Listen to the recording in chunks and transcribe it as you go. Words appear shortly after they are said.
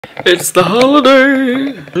It's the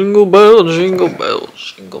holiday! Jingle bell, jingle bell,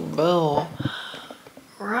 jingle bell.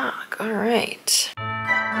 Rock, alright.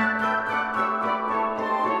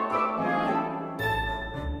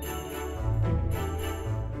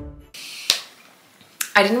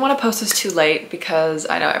 I didn't want to post this too late because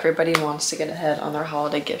I know everybody wants to get ahead on their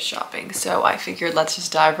holiday gift shopping. So I figured let's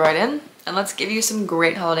just dive right in and let's give you some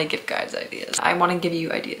great holiday gift guides ideas. I want to give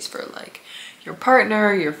you ideas for like your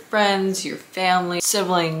partner, your friends, your family,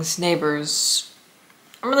 siblings, neighbors.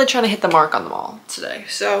 I'm really trying to hit the mark on them all today.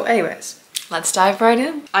 So anyways, let's dive right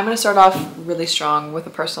in. I'm going to start off really strong with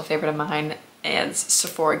a personal favorite of mine and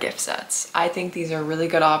Sephora gift sets. I think these are really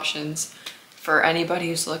good options for anybody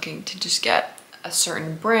who's looking to just get a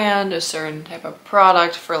certain brand, a certain type of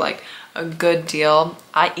product for like a good deal.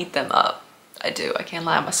 I eat them up. I do. I can't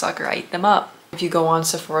lie, I'm a sucker. I eat them up. If you go on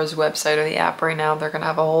Sephora's website or the app right now, they're gonna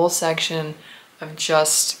have a whole section of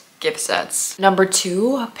just gift sets. Number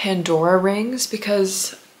two, Pandora rings,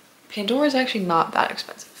 because Pandora is actually not that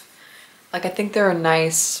expensive. Like I think they're a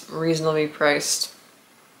nice, reasonably priced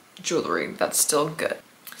jewelry that's still good.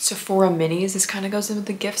 Sephora minis, this kind of goes in with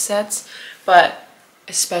the gift sets, but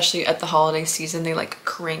especially at the holiday season, they like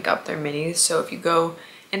crank up their minis. So if you go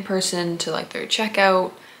in person to like their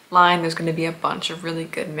checkout line, there's going to be a bunch of really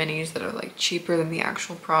good minis that are like cheaper than the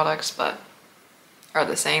actual products, but are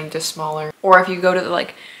the same, just smaller. Or if you go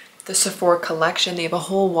to the Sephora collection, they have a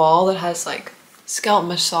whole wall that has like scalp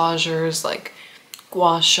massagers, like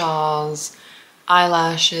gua shas,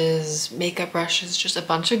 eyelashes, makeup brushes, just a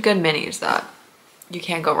bunch of good minis that you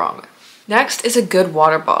can't go wrong with. Next is a good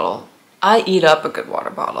water bottle. I eat up a good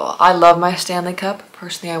water bottle. I love my Stanley Cup.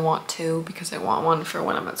 Personally, I want two because I want one for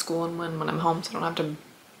when I'm at school and when I'm home so I don't have to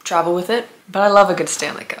travel with it. But I love a good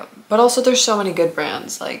Stanley Cup. But also there's so many good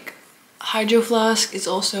brands. Like Hydro Flask is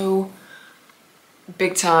also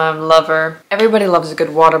big time lover. Everybody loves a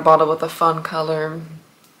good water bottle with a fun color.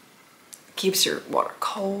 Keeps your water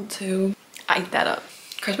cold too. I eat that up.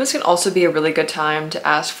 Christmas can also be a really good time to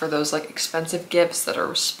ask for those like expensive gifts that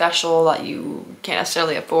are special that you can't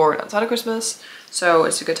necessarily afford outside of Christmas. So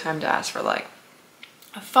it's a good time to ask for like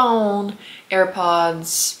a phone,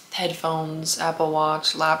 AirPods, headphones, Apple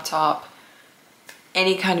Watch, laptop,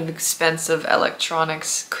 any kind of expensive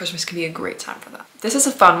electronics. Christmas can be a great time for that. This is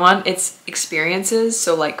a fun one. It's experiences,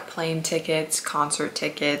 so like plane tickets, concert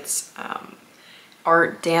tickets,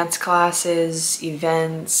 art dance classes,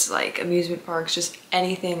 events, like amusement parks, just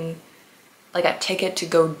anything like a ticket to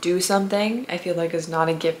go do something. I feel like is not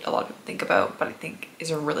a gift a lot of people think about, but I think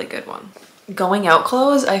is a really good one. Going out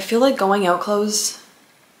clothes, I feel like going out clothes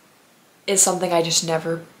is something I just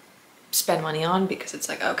never spend money on because it's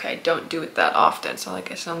like, okay, don't do it that often. So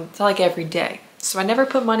like it's not like every day. So I never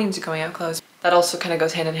put money into going out clothes. That also kind of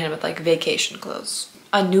goes hand in hand with like vacation clothes.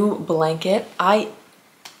 A new blanket. I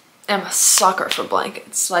am a sucker for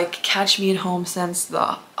blankets. Like catch me at home scents,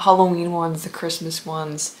 the Halloween ones, the Christmas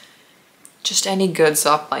ones. Just any good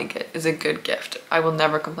soft blanket is a good gift. I will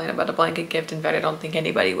never complain about a blanket gift. In fact, I don't think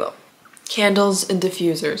anybody will. Candles and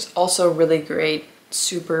diffusers, also really great,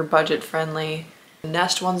 super budget friendly.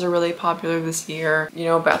 Nest ones are really popular this year. You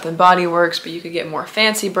know, Bath and Body Works, but you could get more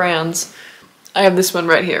fancy brands. I have this one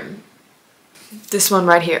right here. This one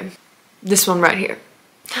right here. This one right here.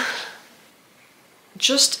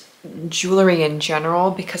 Just jewelry in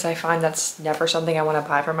general, because I find that's never something I want to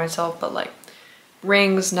buy for myself, but like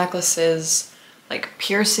rings, necklaces, like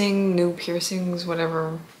new piercings,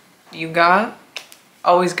 whatever you got,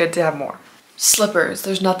 always good to have more. Slippers,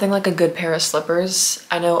 there's nothing like a good pair of slippers.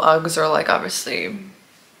 I know Uggs are like obviously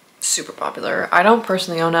super popular. I don't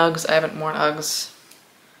personally own Uggs. I haven't worn Uggs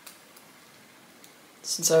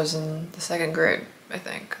since I was in the second grade, I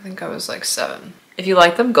think. I think I was like 7. If you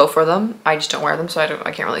like them, go for them. I just don't wear them, so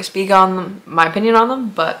I can't really speak on them, my opinion on them,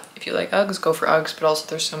 but if you like Uggs, go for Uggs, but also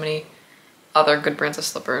there's so many other good brands of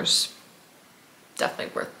slippers.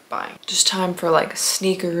 Definitely worth buying. Just time for like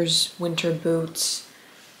sneakers, winter boots,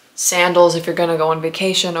 sandals if you're gonna go on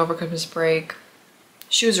vacation over Christmas break.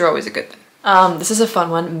 Shoes are always a good thing. This is a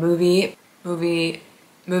fun one. Movie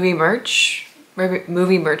merchandise.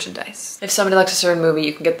 If somebody likes a certain movie,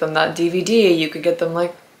 you can get them that DVD, you could get them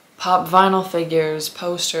like pop vinyl figures,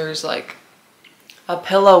 posters, like a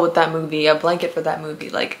pillow with that movie, a blanket for that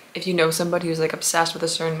movie. Like if you know somebody who's like obsessed with a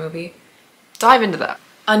certain movie, dive into that.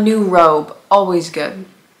 A new robe, always good.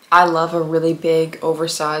 I love a really big,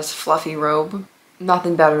 oversized, fluffy robe.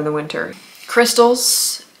 Nothing better in the winter.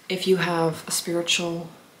 Crystals, if you have a spiritual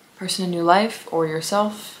person in your life or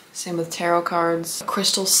yourself. Same with tarot cards. A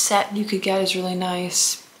crystal set you could get is really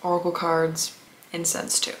nice. Oracle cards,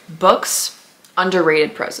 incense too. Books,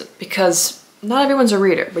 underrated present, because not everyone's a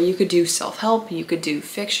reader, but you could do self-help, you could do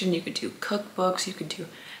fiction, you could do cookbooks, you could do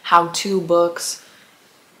how-to books,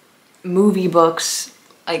 movie books,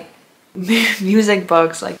 like music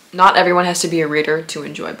books. Like, not everyone has to be a reader to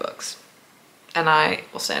enjoy books. And I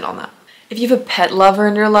will stand on that. If you have a pet lover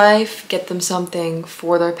in your life, get them something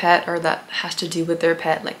for their pet or that has to do with their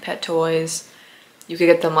pet, like pet toys. You could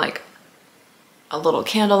get them like a little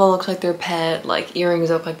candle that looks like their pet, like earrings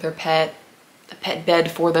that look like their pet, a pet bed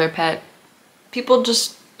for their pet. People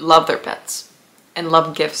just love their pets and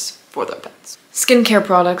love gifts for their pets. Skincare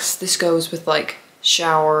products, this goes with like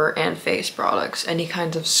shower and face products. Any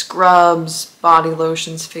kinds of scrubs, body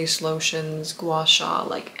lotions, face lotions, gua sha,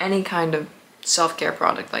 like any kind of self-care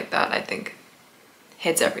product like that, I think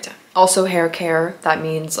hits every time. Also hair care, that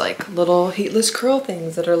means like little heatless curl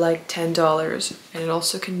things that are like $10. And it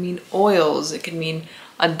also can mean oils, it can mean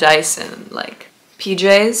a Dyson, like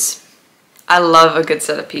PJs. I love a good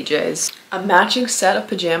set of PJs. A matching set of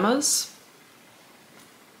pajamas,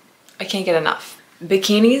 I can't get enough.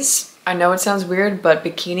 Bikinis, I know it sounds weird, but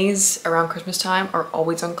bikinis around Christmas time are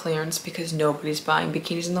always on clearance because nobody's buying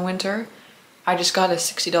bikinis in the winter. I just got a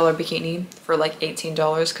 $60 bikini for like $18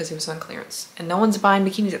 because it was on clearance. And no one's buying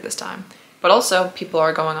bikinis at this time. But also, people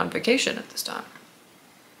are going on vacation at this time.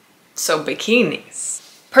 So bikinis.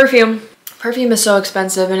 Perfume. Perfume is so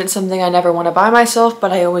expensive and it's something I never want to buy myself,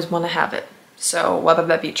 but I always want to have it. So whether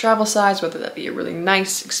that be travel size, whether that be a really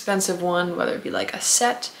nice, expensive one, whether it be like a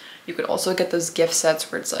set, you could also get those gift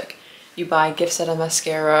sets where it's like you buy a gift set of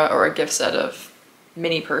mascara or a gift set of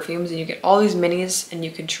mini perfumes and you get all these minis and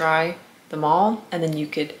you can try them all and then you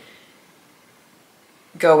could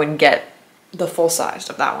go and get the full size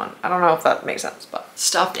of that one. I don't know if that makes sense, but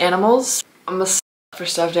stuffed animals. I'm a sucker for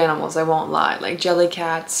stuffed animals, I won't lie. Like jelly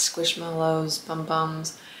cats, squishmallows, bum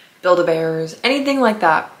bums, Build-A-Bears, anything like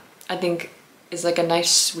that, I think is like a nice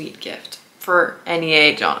sweet gift for any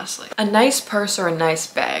age, honestly. A nice purse or a nice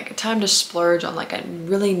bag, a time to splurge on like a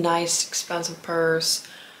really nice expensive purse,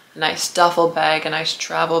 a nice duffel bag, a nice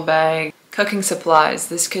travel bag. Cooking supplies,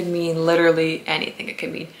 this could mean literally anything. It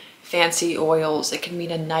could mean fancy oils, it could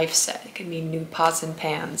mean a knife set, it could mean new pots and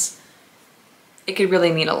pans. It could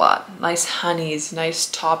really mean a lot. Nice honeys, nice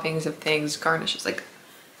toppings of things, garnishes, like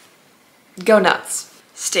go nuts.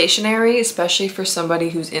 Stationery, especially for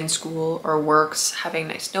somebody who's in school or works, having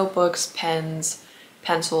nice notebooks, pens,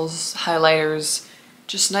 pencils, highlighters,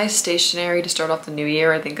 just nice stationery to start off the new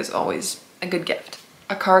year, I think is always a good gift.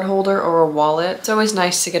 A card holder or a wallet. It's always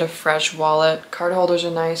nice to get a fresh wallet. Card holders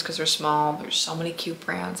are nice because they're small. There's so many cute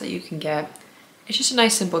brands that you can get. It's just a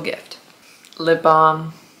nice simple gift. Lip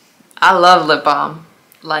balm. I love lip balm.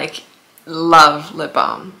 Like, love lip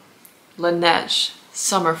balm. Laneige,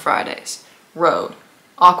 Summer Fridays, Rhode,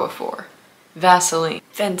 Aquaphor, Vaseline,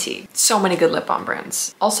 Fenty. So many good lip balm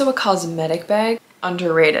brands. Also a cosmetic bag,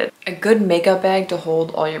 underrated. A good makeup bag to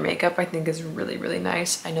hold all your makeup I think is really, really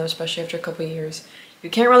nice. I know especially after a couple of years, you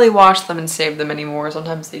can't really wash them and save them anymore.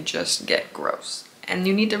 Sometimes they just get gross and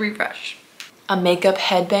you need to refresh. A makeup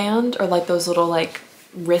headband or like those little like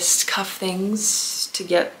wrist cuff things to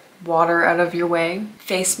get water out of your way.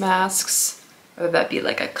 Face masks. Whether that be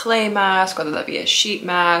like a clay mask, whether that be a sheet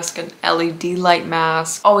mask, an LED light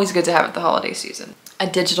mask. Always good to have at the holiday season. A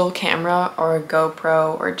digital camera or a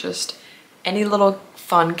GoPro or just any little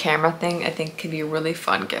fun camera thing I think could be a really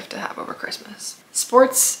fun gift to have over Christmas.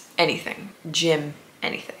 Sports, anything. Gym,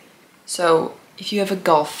 anything. So if you have a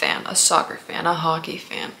golf fan, a soccer fan, a hockey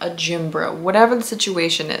fan, a gym bro, whatever the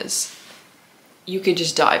situation is, you could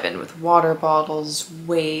just dive in with water bottles,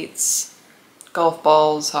 weights, golf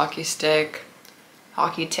balls, hockey stick,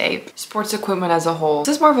 hockey tape, sports equipment as a whole.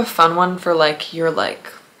 This is more of a fun one for like your like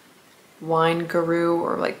wine guru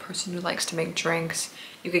or like person who likes to make drinks.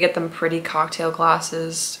 You could get them pretty cocktail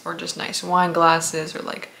glasses or just nice wine glasses or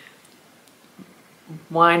like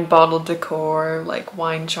wine bottle decor, like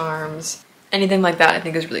wine charms. Anything like that I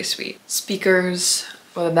think is really sweet. Speakers,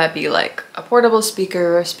 whether that be like a portable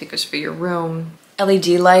speaker, speakers for your room, LED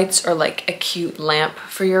lights or like a cute lamp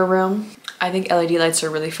for your room. I think LED lights are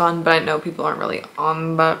really fun, but I know people aren't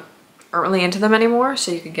really into them anymore.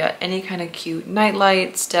 So you could get any kind of cute night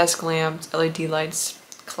lights, desk lamps, LED lights,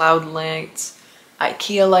 cloud lights,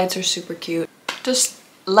 IKEA lights are super cute. Just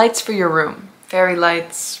lights for your room, fairy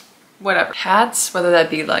lights, whatever. Hats, whether that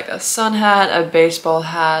be like a sun hat, a baseball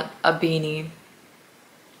hat, a beanie.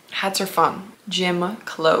 Hats are fun. Gym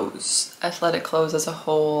clothes, athletic clothes as a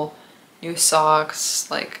whole, new socks,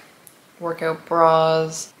 like workout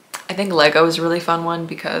bras. I think Lego is a really fun one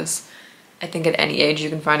because I think at any age you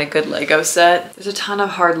can find a good Lego set. There's a ton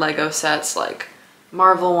of hard Lego sets like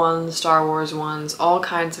Marvel ones, Star Wars ones, all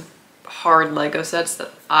kinds of hard Lego sets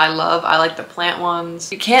that I love. I like the plant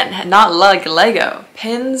ones. You can't not like Lego.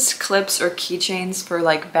 Pins, clips, or keychains for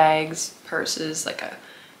like bags, purses, like a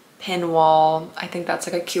pin wall. I think that's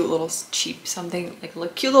like a cute little cheap something, like a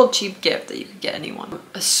cute little cheap gift that you could get anyone.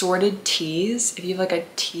 Assorted teas. If you have like a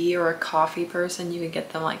tea or a coffee person, you could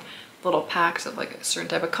get them like little packs of like a certain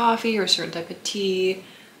type of coffee or a certain type of tea.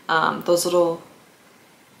 Those little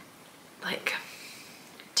like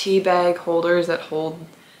tea bag holders that hold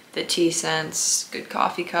the tea scents, good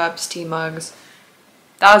coffee cups, tea mugs.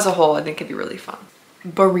 That as a whole, I think could be really fun.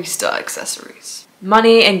 Barista accessories.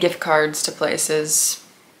 Money and gift cards to places.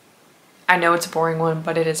 I know it's a boring one,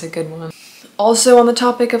 but it is a good one. Also on the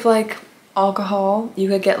topic of like alcohol, you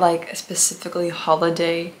could get like a specifically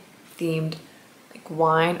holiday themed like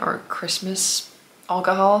wine or Christmas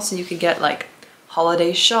alcohol. So you could get like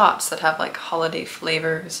holiday shots that have like holiday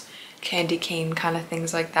flavors, candy cane kind of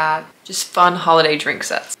things like that. Just fun holiday drink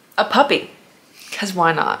sets. A puppy, because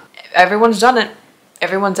why not? Everyone's done it.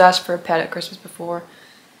 Everyone's asked for a pet at Christmas before.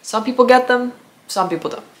 Some people get them, some people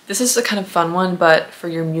don't. This is a kind of fun one, but for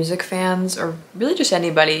your music fans or really just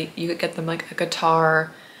anybody, you could get them like a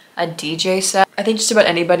guitar, a DJ set. I think just about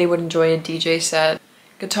anybody would enjoy a DJ set.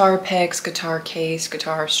 Guitar picks, guitar case,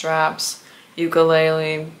 guitar straps,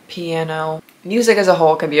 ukulele, piano. Music as a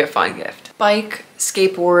whole can be a fun gift. Bike,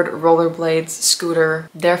 skateboard, rollerblades, scooter,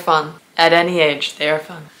 they're fun. At any age, they are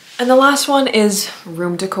fun. And the last one is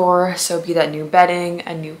room decor. So be that new bedding,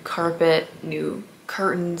 a new carpet, new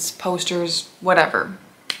curtains, posters, whatever.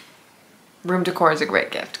 Room decor is a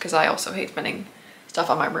great gift because I also hate spending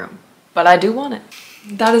stuff on my room, but I do want it.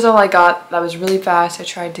 That is all I got. That was really fast. I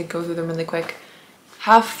tried to go through them really quick.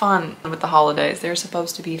 Have fun with the holidays. They're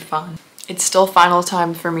supposed to be fun. It's still final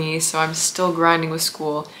time for me, so I'm still grinding with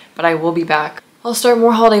school, but I will be back. I'll start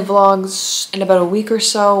more holiday vlogs in about a week or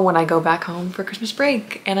so when I go back home for Christmas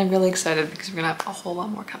break, and I'm really excited because we're gonna have a whole lot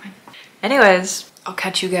more coming. Anyways, I'll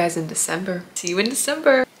catch you guys in December. See you in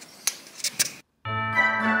December.